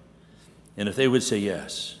 And if they would say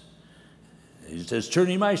yes, he says, turn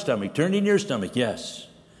in my stomach, turn in your stomach, yes.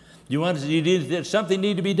 Something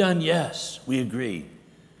need to be done? Yes, we agree.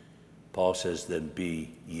 Paul says, then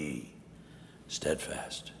be ye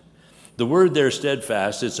steadfast. The word there,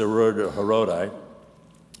 steadfast, it's a word, herodai,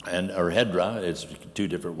 or hedra, it's two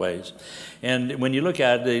different ways. And when you look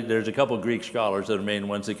at it, there's a couple of Greek scholars that are main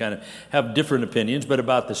ones that kind of have different opinions, but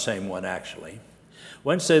about the same one actually.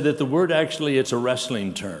 One say that the word actually, it's a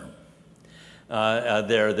wrestling term.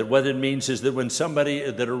 there. That what it means is that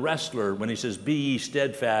that a wrestler, when he says, be ye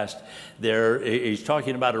steadfast, there he's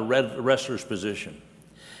talking about a wrestler's position.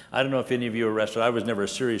 I don't know if any of you are wrestlers. I was never a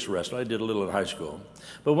serious wrestler. I did a little in high school.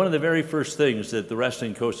 But one of the very first things that the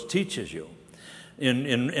wrestling coach teaches you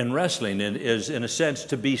in wrestling is, in a sense,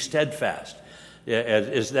 to be steadfast.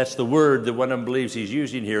 That's the word that one of them believes he's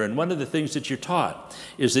using here. And one of the things that you're taught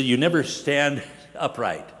is that you never stand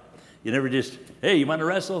upright. You never just, hey, you want to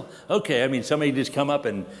wrestle? Okay. I mean, somebody just come up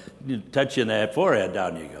and touch you in the forehead,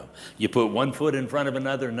 down you go. You put one foot in front of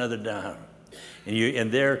another down.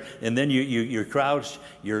 And then you're crouched.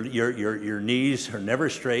 Your knees are never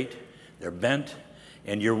straight; they're bent,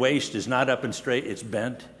 and your waist is not up and straight; it's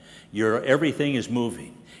bent. Everything is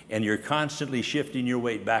moving, and you're constantly shifting your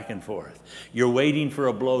weight back and forth. You're waiting for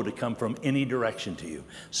a blow to come from any direction to you,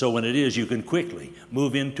 so when it is, you can quickly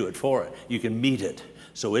move into it for it. You can meet it,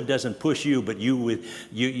 so it doesn't push you, but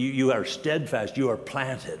you are steadfast. You are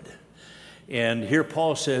planted. And here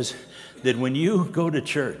Paul says that when you go to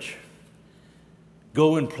church,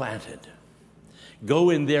 go and plant it.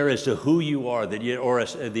 Go in there as to who you are.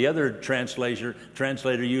 The other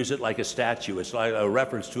translator use it like a statue. It's like a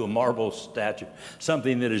reference to a marble statue,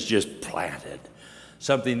 something that is just planted,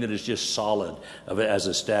 something that is just solid as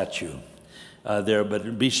a statue.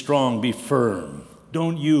 But be strong, be firm.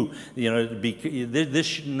 Don't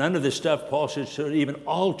none of this stuff, Paul says, should even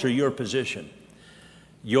alter your position,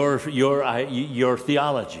 your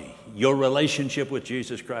theology, your relationship with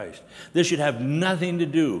Jesus Christ. This should have nothing to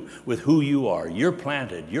do with who you are. You're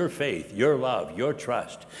planted, your faith, your love, your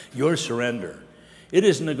trust, your surrender. It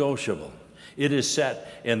is negotiable. It is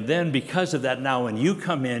set. And then because of that, now when you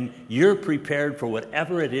come in, you're prepared for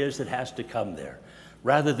whatever it is that has to come there,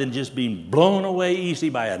 rather than just being blown away easily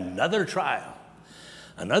by another trial,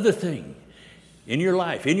 another thing in your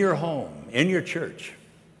life, in your home, in your church.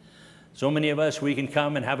 So many of us, we can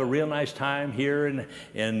come and have a real nice time here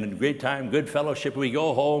and great time, good fellowship. We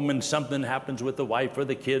go home and something happens with the wife or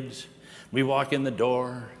the kids. We walk in the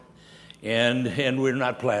door and we're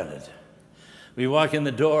not planted. We walk in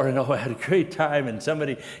the door and, I had a great time, and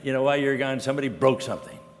somebody, while you're gone, somebody broke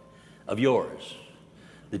something of yours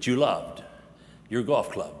that you loved, your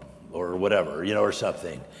golf club or whatever, or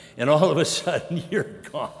something. And all of a sudden you're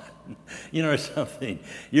gone, or something.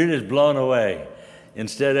 You're just blown away.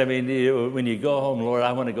 Instead, when you go home, Lord,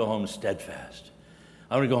 I want to go home steadfast.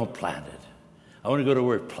 I want to go home planted. I want to go to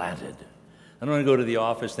work planted. I don't want to go to the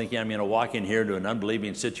office thinking I'm going to walk in here to an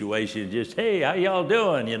unbelieving situation and just, hey, how y'all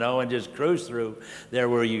doing, and just cruise through there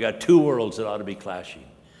where you got two worlds that ought to be clashing.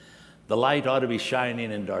 The light ought to be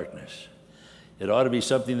shining in darkness. It ought to be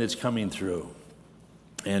something that's coming through.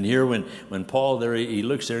 And here when Paul there, he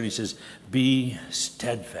looks there and he says, be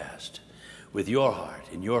steadfast with your heart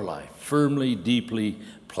in your life, firmly, deeply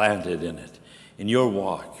planted in it, in your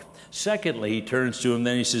walk. Secondly, he turns to him,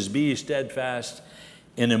 then he says, be steadfast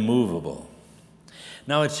and immovable.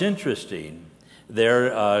 Now, it's interesting. There,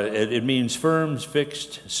 it means firm,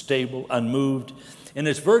 fixed, stable, unmoved, and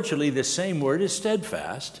it's virtually the same word as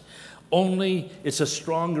steadfast, only it's a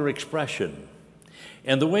stronger expression.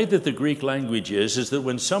 And the way that the Greek language is that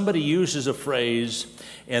when somebody uses a phrase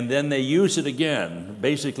and then they use it again,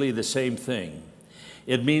 basically the same thing,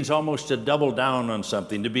 it means almost to double down on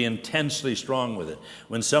something, to be intensely strong with it.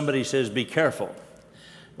 When somebody says, be careful,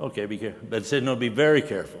 okay, be careful. But it says, no, be very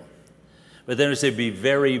careful. But then it says, be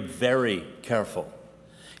very, very careful.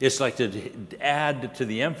 It's like to add to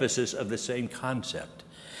the emphasis of the same concept.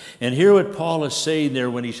 And here what Paul is saying there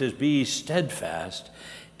when he says, be steadfast,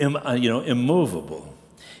 immovable.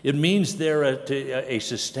 It means there a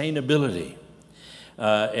sustainability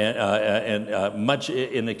and much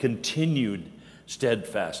in a continued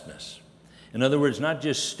steadfastness. In other words, not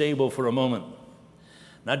just stable for a moment,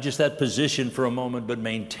 not just that position for a moment, but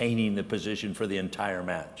maintaining the position for the entire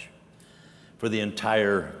match, for the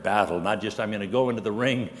entire battle. Not just I'm going to go into the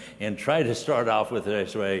ring and try to start off with it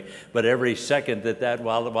this way, but every second that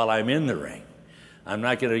while I'm in the ring. I'm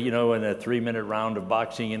not going to, in a 3-minute round of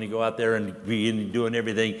boxing, going to go out there and be doing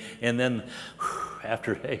everything. And then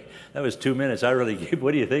after, hey, that was 2 minutes.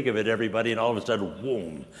 What do you think of it, everybody? And all of a sudden,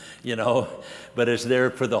 boom, But it's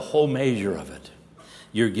there for the whole measure of it.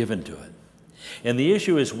 You're given to it. And the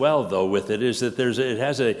issue as well, though, with it is that it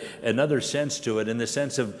has another sense to it, in the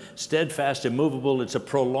sense of steadfast, immovable. It's a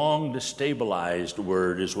prolonged, stabilized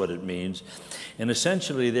word is what it means. And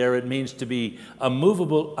essentially there it means to be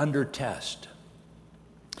immovable under test.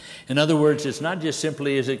 In other words, it's not just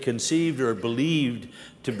simply is it conceived or believed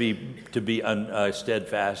to be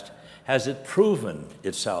steadfast. Has it proven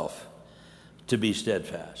itself to be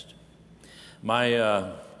steadfast?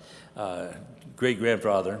 My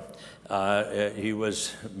great-grandfather he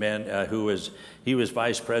was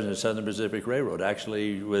vice president of Southern Pacific Railroad.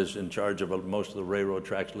 Actually, he was in charge of most of the railroad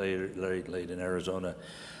tracks laid in Arizona,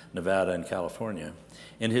 Nevada, and California.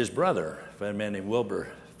 And his brother, a man named Wilbur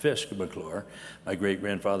Fisk McClure, my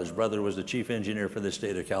great-grandfather's brother, was the chief engineer for the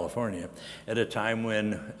state of California at a time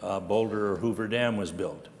when Boulder or Hoover Dam was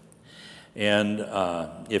built. And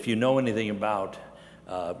if you know anything about,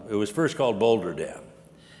 it was first called Boulder Dam.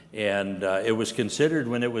 And it was considered,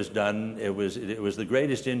 when it was done, it was the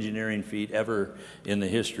greatest engineering feat ever in the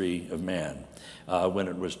history of man when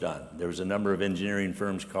it was done. There was a number of engineering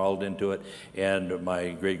firms called into it, and my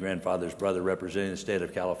great-grandfather's brother, representing the state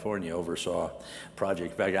of California, oversaw a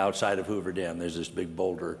project. In fact, outside of Hoover Dam, there's this big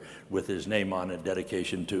boulder with his name on it,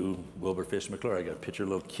 dedication to Wilbur Fisk McClure. I got a picture of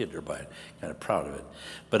a little kid there by it, kind of proud of it.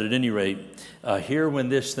 But at any rate, here when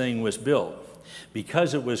this thing was built,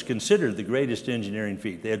 because it was considered the greatest engineering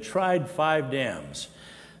feat. They had tried 5 dams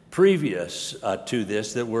previous to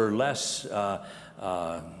this that were less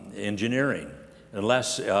engineering and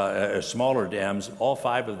less smaller dams. All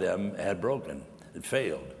 5 of them had broken, had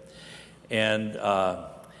failed. And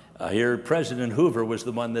here President Hoover was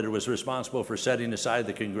the one that was responsible for setting aside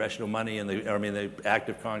the congressional money and the act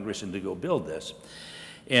of Congress and to go build this.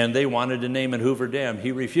 And they wanted to name it Hoover Dam.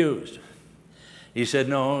 He refused. He said,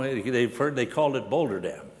 no, they called it Boulder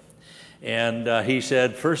Dam. And he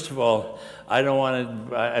said, first of all, I don't want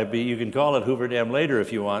to, you can call it Hoover Dam later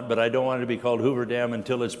if you want, but I don't want it to be called Hoover Dam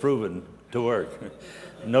until it's proven to work.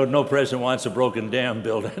 No president wants a broken dam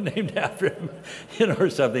built named after him, or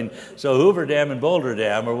something. So Hoover Dam and Boulder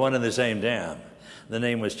Dam are one and the same dam. The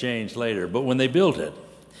name was changed later. But when they built it,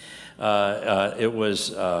 it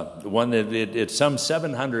was one that it's some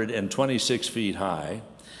 726 feet high.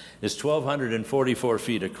 It's 1,244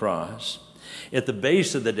 feet across. At the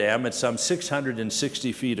base of the dam, it's some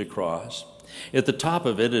 660 feet across. At the top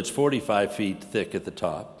of it, it's 45 feet thick at the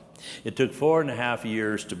top. It took 4.5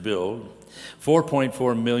 years to build,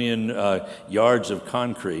 4.4 million yards of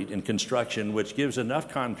concrete in construction, which gives enough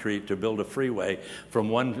concrete to build a freeway from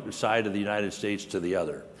one side of the United States to the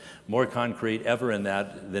other. More concrete ever in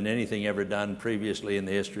that than anything ever done previously in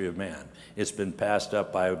the history of man. It's been passed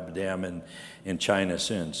up by a dam in China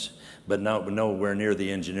since, but nowhere near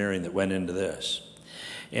the engineering that went into this.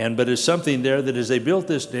 But it's something there that as they built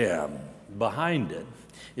this dam, behind it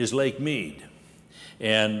is Lake Mead.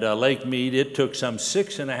 And Lake Mead, it took some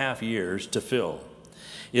 6.5 years to fill.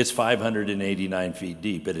 It's 589 feet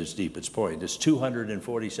deep at its deepest point. It's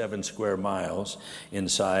 247 square miles in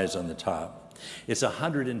size on the top. It's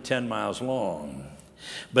 110 miles long,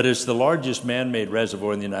 but it's the largest man-made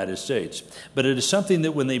reservoir in the United States. But it is something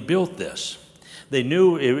that when they built this, they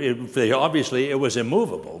knew obviously it was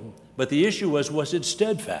immovable, but the issue was it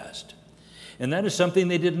steadfast? And that is something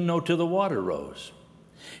they didn't know till the water rose.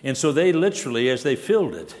 And so they literally, as they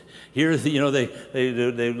filled it, here,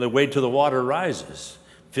 they wait till the water rises,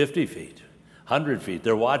 50 feet. 100 feet.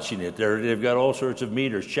 They're watching it. They've got all sorts of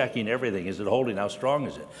meters checking everything. Is it holding? How strong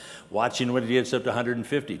is it? Watching when it gets up to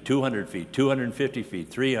 150, 200 feet, 250 feet,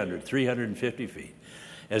 300, 350 feet.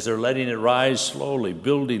 As they're letting it rise slowly,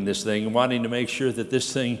 building this thing, wanting to make sure that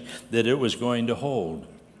this thing, that it was going to hold.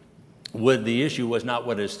 The issue was not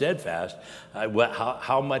what is steadfast,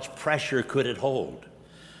 how much pressure could it hold?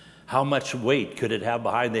 How much weight could it have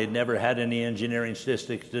behind? They'd never had any engineering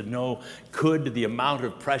statistics to know could the amount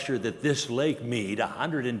of pressure that this Lake Mead,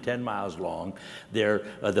 110 miles long,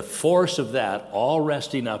 the force of that all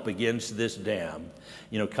resting up against this dam,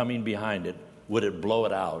 coming behind it, would it blow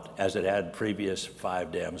it out as it had previous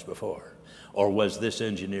 5 dams before? Or was this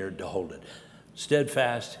engineered to hold it?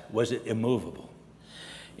 Steadfast, was it immovable?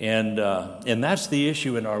 And that's the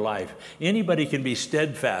issue in our life. Anybody can be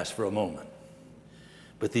steadfast for a moment.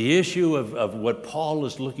 But the issue of what Paul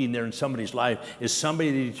is looking there in somebody's life is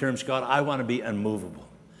somebody that determines, God, I want to be unmovable.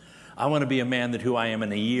 I want to be a man that who I am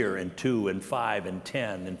in a year, and 2, and 5, and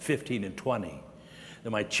 10, and 15, and 20.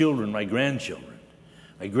 That my children, my grandchildren,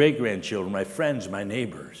 my great-grandchildren, my friends, my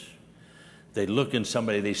neighbors, they look in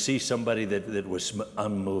somebody, they see somebody that was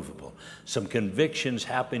unmovable. Some convictions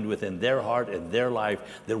happened within their heart and their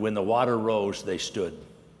life that when the water rose, they stood.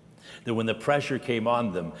 That when the pressure came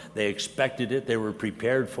on them, they expected it, they were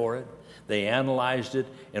prepared for it, they analyzed it,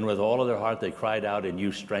 and with all of their heart they cried out, and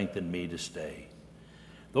you strengthened me to stay.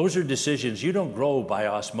 Those are decisions. You don't grow by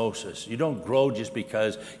osmosis. You don't grow just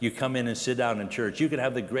because you come in and sit down in church. You can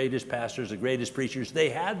have the greatest pastors, the greatest preachers. They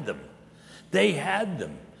had them. They had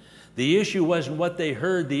them. The issue wasn't what they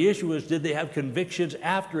heard. The issue was, did they have convictions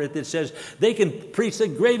after it that says they can preach the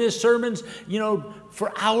greatest sermons,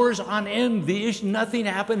 for hours on end. The issue, nothing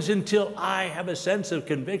happens until I have a sense of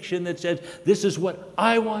conviction that says, this is what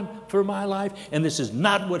I want for my life, and this is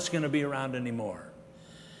not what's going to be around anymore.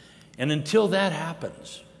 And until that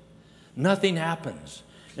happens, nothing happens.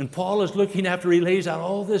 And Paul is looking after he lays out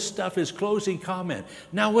all this stuff, his closing comment.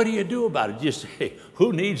 Now, what do you do about it? You say,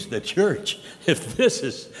 who needs the church? If this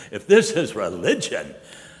is religion,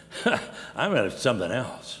 I'm going to something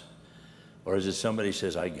else. Or is it somebody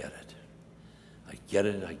says, I get it. I get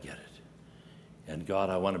it. And God,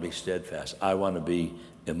 I want to be steadfast. I want to be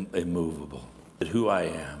immovable. That who I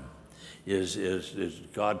am is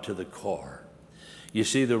God to the core. You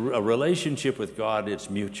see, a relationship with God, it's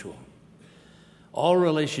mutual. All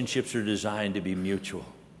relationships are designed to be mutual.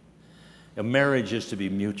 A marriage is to be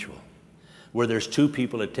mutual. Where there's two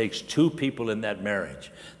people, it takes two people in that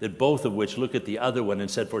marriage, that both of which look at the other one and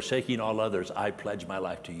said, forsaking all others, I pledge my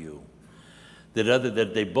life to you.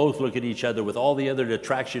 That they both look at each other with all the other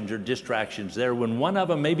attractions or distractions there. When one of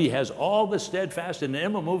them maybe has all the steadfast and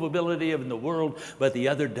immovability of the world, but the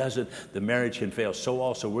other doesn't, the marriage can fail. So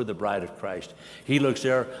also we're the bride of Christ. He looks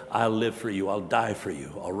there, I'll live for you, I'll die for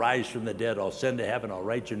you, I'll rise from the dead, I'll send to heaven, I'll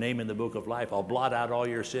write your name in the book of life, I'll blot out all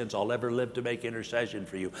your sins, I'll ever live to make intercession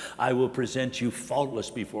for you. I will present you faultless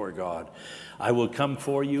before God. I will come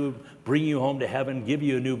for you, bring you home to heaven, give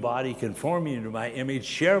you a new body, conform you to my image,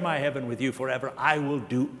 share my heaven with you forever. I will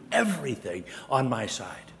do everything on my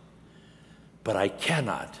side. But I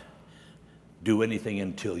cannot do anything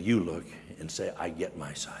until you look and say, I get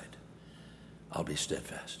my side. I'll be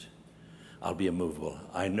steadfast. I'll be immovable.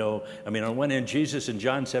 On one end, Jesus in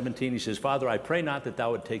John 17, he says, Father, I pray not that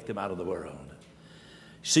thou would take them out of the world.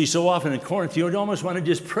 See, so often in Corinth, you would almost want to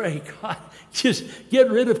just pray, God, just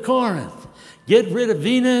get rid of Corinth. Get rid of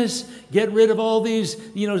Venus. Get rid of all these,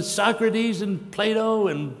 Socrates and Plato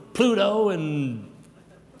and Pluto and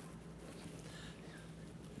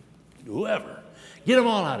whoever. Get them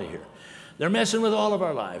all out of here. They're messing with all of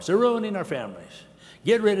our lives. They're ruining our families.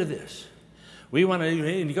 Get rid of this. We want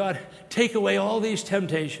to, God, take away all these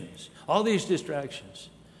temptations, all these distractions.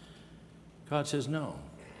 God says, no,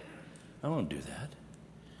 I won't do that.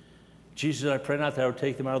 Jesus said, I pray not that I would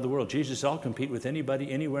take them out of the world. Jesus said, I'll compete with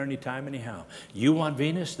anybody, anywhere, anytime, anyhow. You want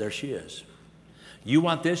Venus? There she is. You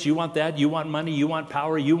want this, you want that, you want money, you want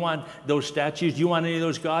power, you want those statues, you want any of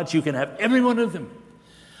those gods, you can have every one of them.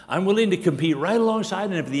 I'm willing to compete right alongside,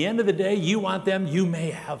 and if at the end of the day you want them, you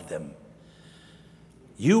may have them.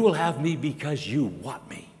 You will have me because you want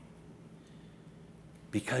me.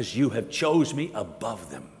 Because you have chose me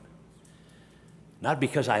above them. Not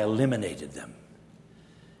because I eliminated them.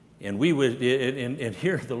 And we would, and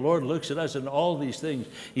here the Lord looks at us and all these things.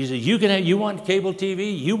 He says, you want cable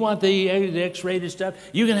TV, you want the X-rated stuff,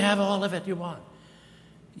 you can have all of it you want.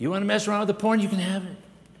 You want to mess around with the porn, you can have it.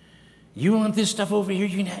 You want this stuff over here,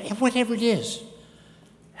 you can have it. Whatever it is,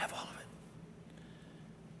 have all of it.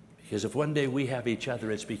 Because if one day we have each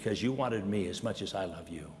other, it's because you wanted me as much as I love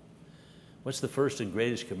you. What's the first and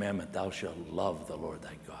greatest commandment? Thou shalt love the Lord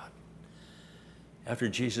thy God. After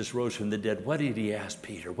Jesus rose from the dead, what did he ask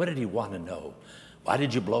Peter? What did he want to know? Why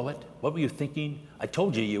did you blow it? What were you thinking? I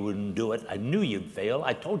told you you wouldn't do it. I knew you'd fail.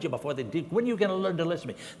 I told you before they did. When are you going to learn to listen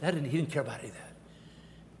to me? He didn't care about any of that.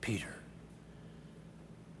 Peter,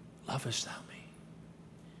 lovest thou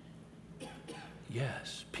me?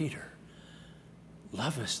 Yes. Peter,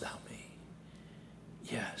 lovest thou me?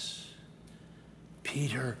 Yes.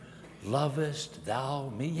 Peter, lovest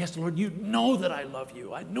thou me? Yes, Lord, you know that I love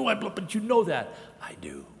you. I know I love, but you know that. I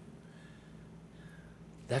do.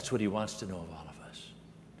 That's what he wants to know of all of us.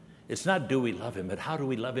 It's not do we love him, but how do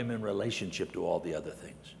we love him in relationship to all the other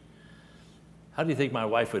things? How do you think my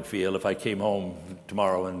wife would feel if I came home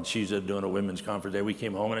tomorrow and she's doing a women's conference there? We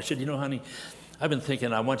came home and I said, honey, I've been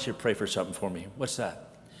thinking, I want you to pray for something for me. What's that?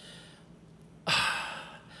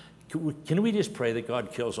 Can we just pray that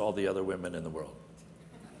God kills all the other women in the world?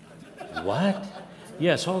 What?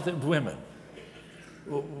 Yes, all the women.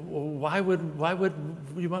 Why would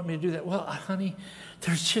you want me to do that? Well, honey,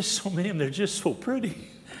 there's just so many of them. They're just so pretty.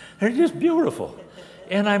 They're just beautiful.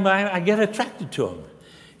 And I get attracted to them.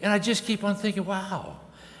 And I just keep on thinking, wow.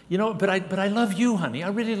 But I love you, honey. I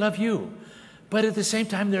really love you. But at the same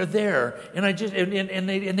time, they're there. And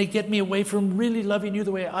they get me away from really loving you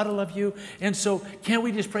the way I ought to love you. And so can't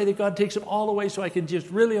we just pray that God takes them all away so I can just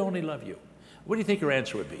really only love you? What do you think her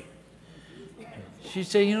answer would be? She'd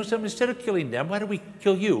say, something, instead of killing them, why don't we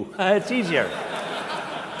kill you? It's easier.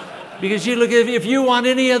 Because you look, if you want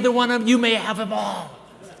any other one of them, you may have them all.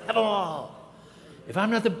 Have them all. If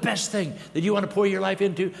I'm not the best thing that you want to pour your life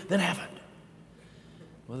into, then haven't.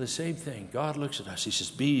 Well, the same thing. God looks at us. He says,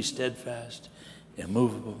 be steadfast,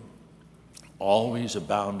 immovable, always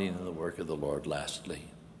abounding in the work of the Lord. Lastly,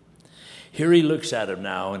 here he looks at him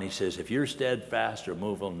now and he says, if you're steadfast or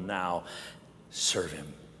immovable now, serve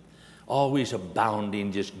him. Always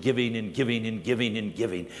abounding, just giving and giving and giving and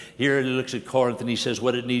giving. Here he looks at Corinth and he says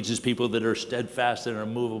what it needs is people that are steadfast and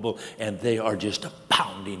immovable, and they are just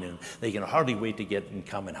abounding, and they can hardly wait to get and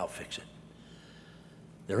come and help fix it.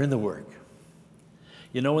 They're in the work.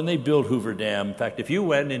 You know, when they built Hoover Dam, in fact, if you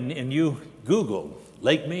went and you Googled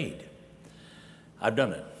Lake Mead, I've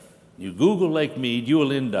done it. You Google Lake Mead, you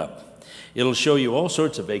will end up. It'll show you all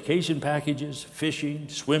sorts of vacation packages, fishing,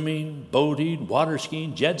 swimming, boating, water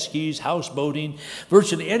skiing, jet skis, houseboating,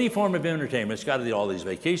 virtually any form of entertainment. It's got all these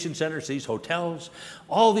vacation centers, these hotels,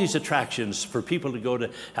 all these attractions for people to go to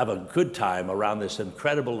have a good time around this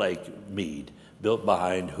incredible Lake Mead built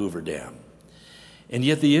behind Hoover Dam. And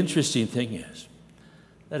yet the interesting thing is,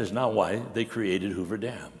 that is not why they created Hoover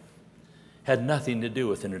Dam. Had nothing to do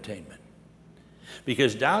with entertainment.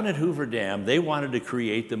 Because down at Hoover Dam, they wanted to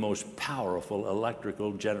create the most powerful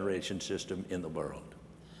electrical generation system in the world.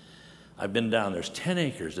 I've been down. There's 10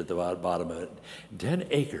 acres at the bottom of it. 10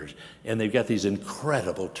 acres. And they've got these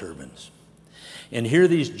incredible turbines. And here are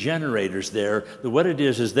these generators there. What it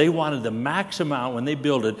is they wanted the max amount when they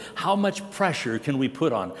build it. How much pressure can we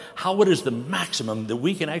put on? What is the maximum that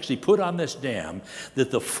we can actually put on this dam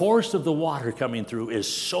that the force of the water coming through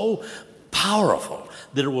is so powerful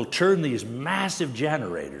that it will turn these massive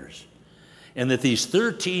generators, and that these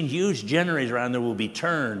 13 huge generators around there will be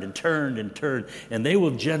turned and turned and turned, and they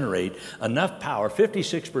will generate enough power.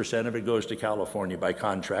 56% of it goes to California by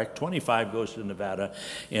contract, 25% goes to Nevada,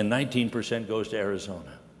 and 19% goes to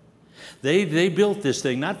Arizona. They built this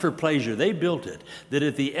thing not for pleasure. They built it that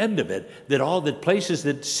at the end of it, that all the places,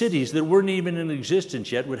 that cities that weren't even in existence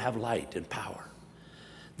yet would have light and power.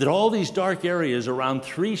 That all these dark areas around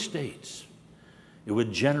 3 states, it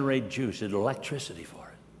would generate juice and electricity for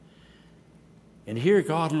it. And here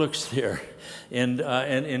God looks there, and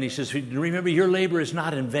he says, remember, your labor is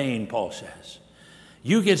not in vain, Paul says.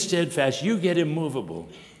 You get steadfast, you get immovable,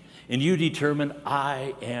 and you determine,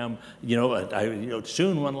 I am,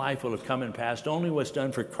 soon one life will have come and passed, only what's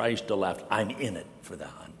done for Christ to left. I'm in it for the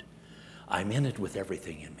hunt. I'm in it with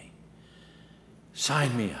everything in me.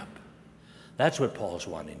 Sign me up. That's what Paul's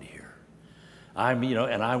wanting to hear.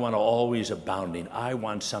 And I want to always abounding. I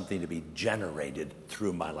want something to be generated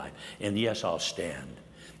through my life. And yes, I'll stand.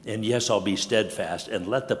 And yes, I'll be steadfast and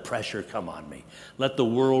let the pressure come on me. Let the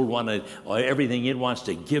world want to, everything it wants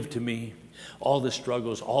to give to me, all the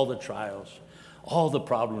struggles, all the trials, all the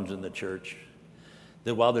problems in the church.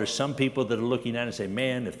 That while there's some people that are looking at it and say,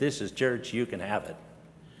 man, if this is church, you can have it.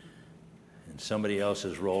 And somebody else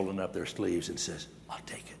is rolling up their sleeves and says, I'll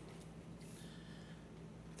take it.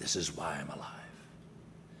 This is why I'm alive.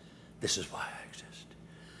 This is why I exist.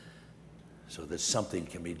 So that something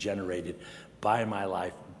can be generated by my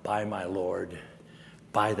life, by my Lord,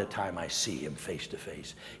 by the time I see him face to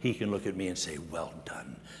face. He can look at me and say, well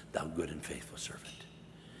done, thou good and faithful servant.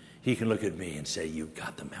 He can look at me and say, you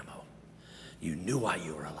got the memo. You knew why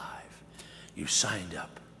you were alive. You signed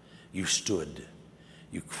up. You stood.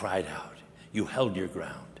 You cried out. You held your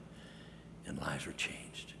ground. And lives were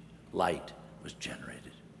changed. Light was generated.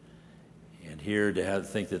 And here to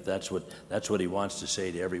think that that's what he wants to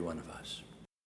say to every one of us.